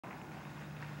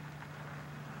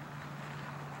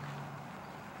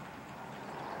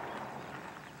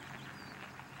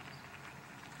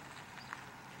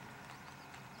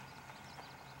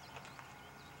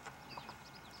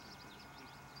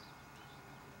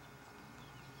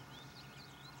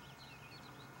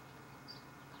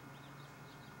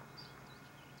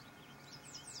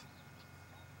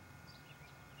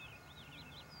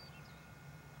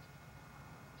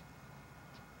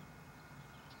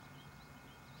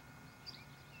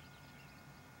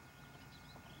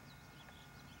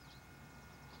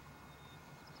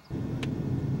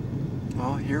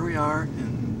Here we are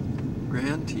in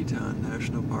Grand Teton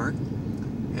National Park,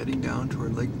 heading down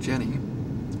toward Lake Jenny,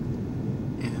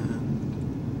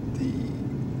 and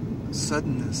the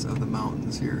suddenness of the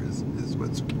mountains here is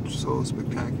what's so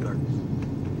spectacular.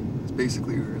 It's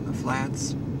basically we're in the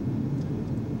flats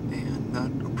and not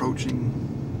approaching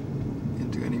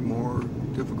into any more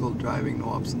difficult driving,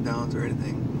 no ups and downs or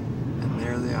anything, and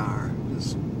there they are,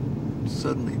 just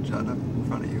suddenly jut up in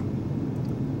front of you.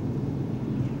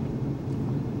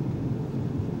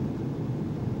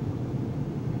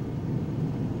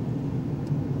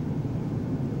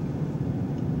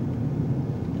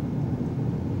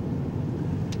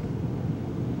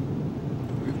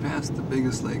 Past the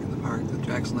biggest lake in the park, the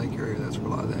Jackson Lake area. That's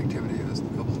where a lot of the activity is. A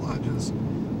couple of lodges.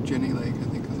 Jenny Lake, I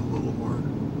think, is a little more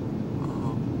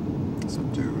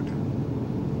subdued.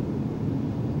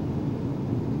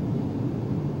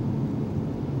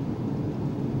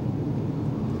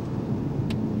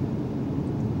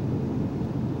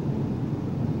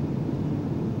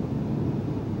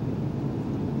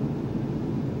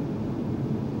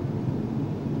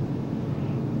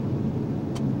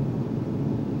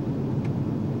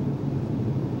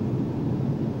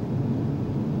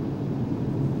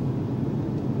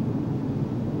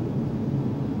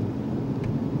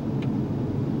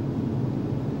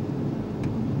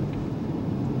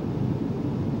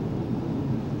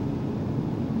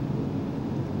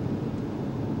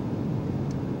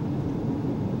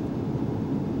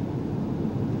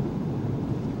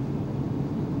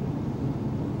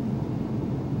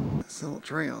 This little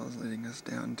trail is leading us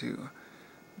down to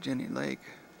Jenny Lake,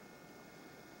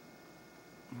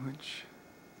 which,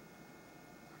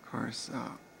 of course,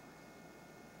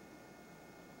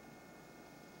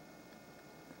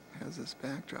 has this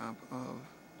backdrop of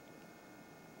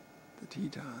the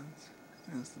Tetons,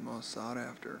 and it's the most sought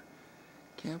after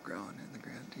campground in the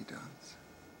Grand Tetons.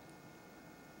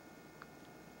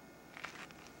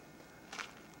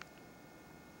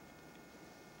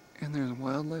 And there's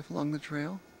wildlife along the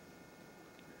trail.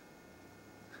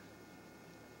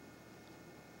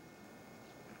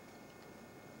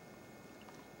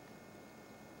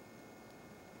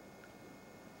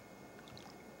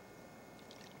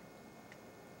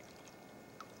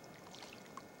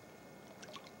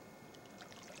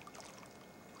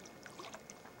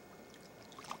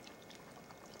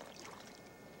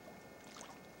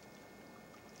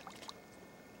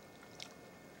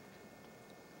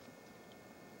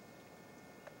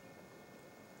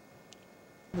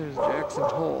 There's Jackson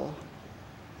Hole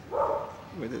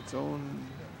with its own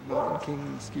Mountain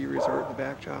King ski resort in the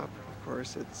backdrop. Of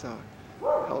course, it's a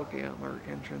elk antler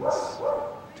entrance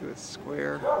to its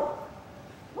square,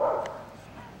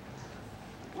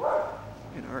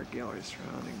 and art galleries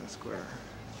surrounding the square.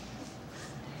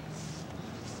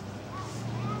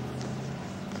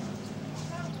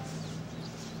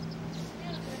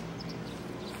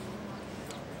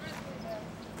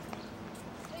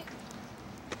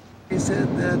 He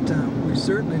said that we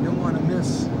certainly don't want to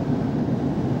miss a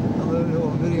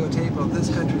little videotape of this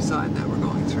countryside that we're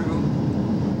going through.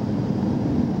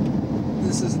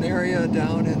 This is an area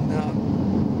down in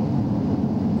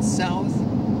South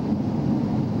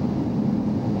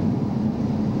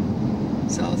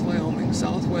Wyoming,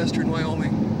 southwestern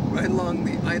Wyoming, right along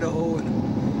the Idaho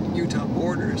and Utah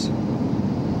borders.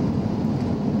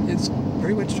 It's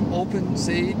pretty much open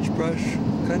sagebrush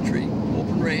country,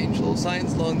 open range, little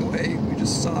signs along the way. We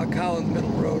just saw a cow in the middle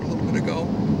of the road a little bit ago.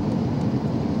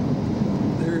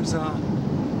 There's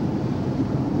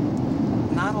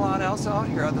not a lot else out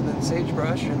here other than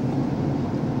sagebrush and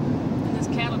this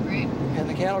cattle grate. And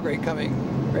the cattle grate coming.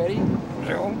 Ready?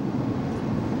 Go.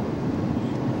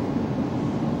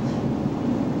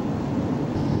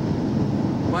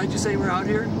 Why did you say we're out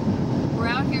here? We're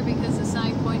out here because the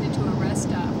sign pointed to a rest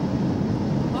stop.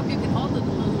 Hope you can hold it a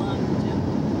little longer, Jim.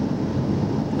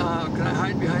 Can I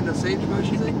hide behind the sagebrush,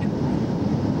 you think?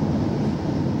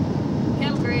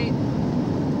 Cattle grate.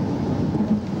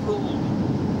 Cool.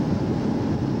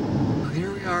 Well,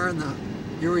 here we are in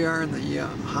the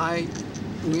high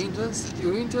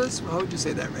Uintas? How would you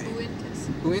say that, Ray?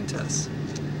 Uintas.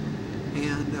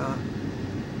 And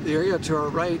the area to our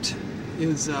right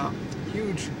is a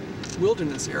huge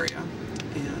wilderness area,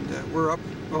 and we're up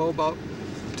about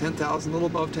 10,000, a little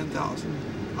above 10,000,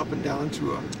 up and down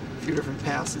to a few different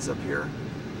passes up here.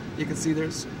 You can see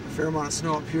there's a fair amount of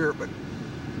snow up here, but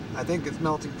I think it's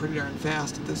melting pretty darn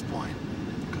fast at this point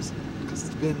because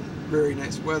it's been very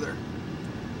nice weather.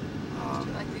 Do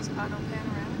you like these auto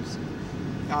panoramas?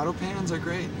 Auto pans are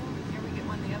great. Here we get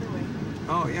one the other way.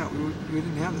 Oh yeah, we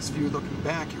didn't have this view looking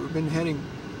back. We've been heading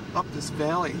up this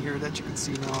valley here that you can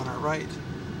see now on our right.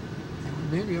 And we've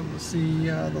may be able to see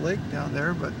the lake down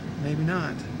there, but maybe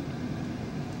not.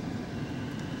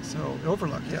 So,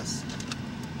 overlook, yes.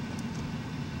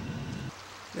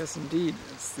 Yes, indeed.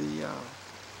 It's the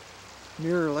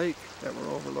Mirror Lake that we're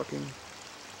overlooking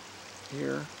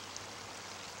here.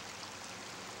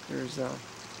 There's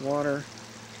water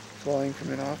flowing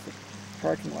from and off the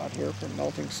parking lot here from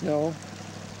melting snow.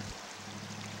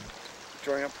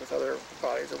 Join up with other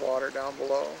bodies of water down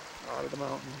below, out of the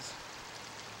mountains.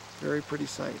 Very pretty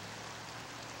sight.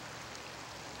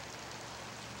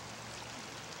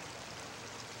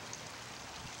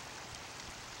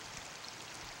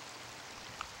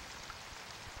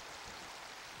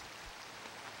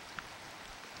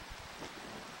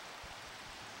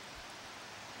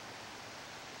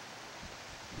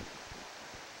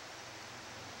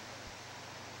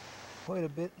 Quite a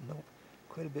bit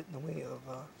in the way of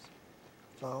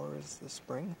flowers this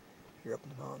spring here up in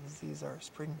the mountains. These are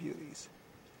spring beauties.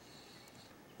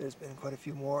 There's been quite a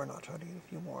few more, and I'll try to get a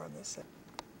few more on this.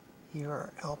 Here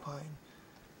are alpine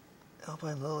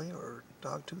lily or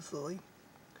dogtooth lily,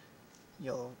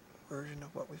 yellow version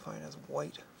of what we find as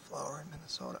white flower in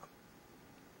Minnesota.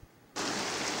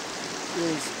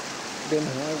 There's been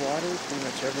high water pretty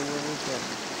much everywhere we've been.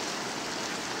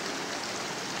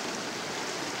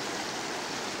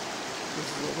 This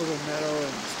is a little meadow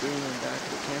and stream in back of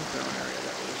the campground area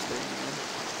that we're staying in.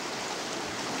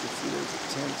 You can see there's a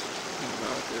tent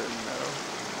out there in the meadow.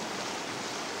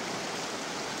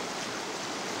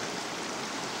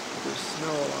 There's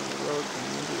snow along the road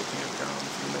coming into the campground,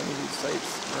 and many of these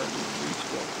sites are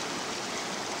reachable.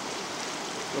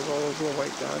 All those little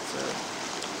white dots are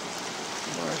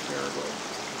marsh marigolds.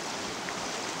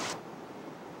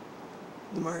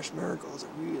 The marsh marigolds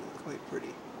are really quite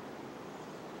pretty.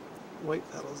 White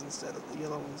petals instead of the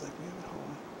yellow ones like we have at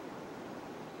home.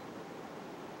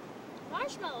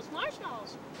 Marshmallows,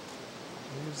 marshmallows!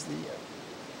 Here's the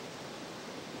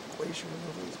glacier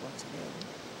lilies once again.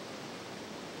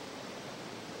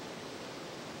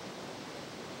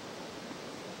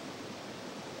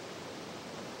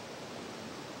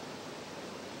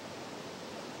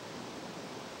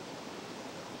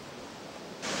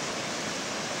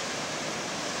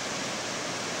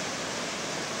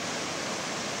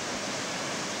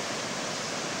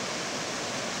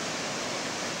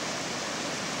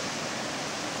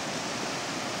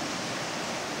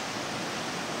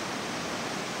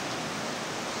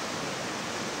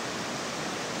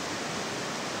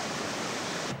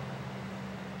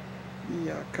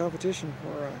 The competition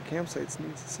for campsites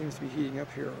seems to be heating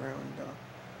up here around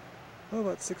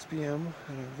about 6 p.m.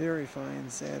 on a very fine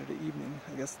Saturday evening.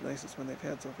 I guess the nicest one they've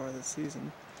had so far this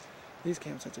season. These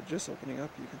campsites are just opening up.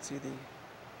 You can see the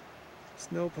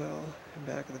snow pile in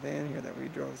back of the van here that we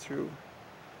drove through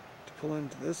to pull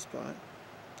into this spot.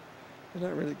 There's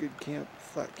not really a good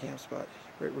flat camp spot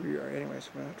right where we are anyway,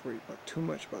 so we don't have to worry too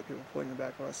much about people pulling in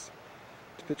back of us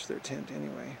to pitch their tent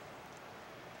anyway.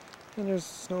 And there's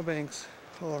snowbanks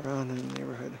all around in the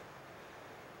neighborhood.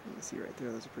 You can see right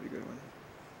there, that's a pretty good one.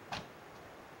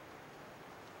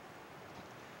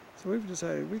 So we've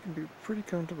decided we can be pretty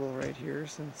comfortable right here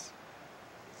since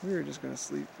we are just going to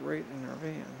sleep right in our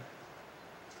van.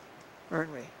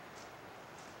 Aren't we?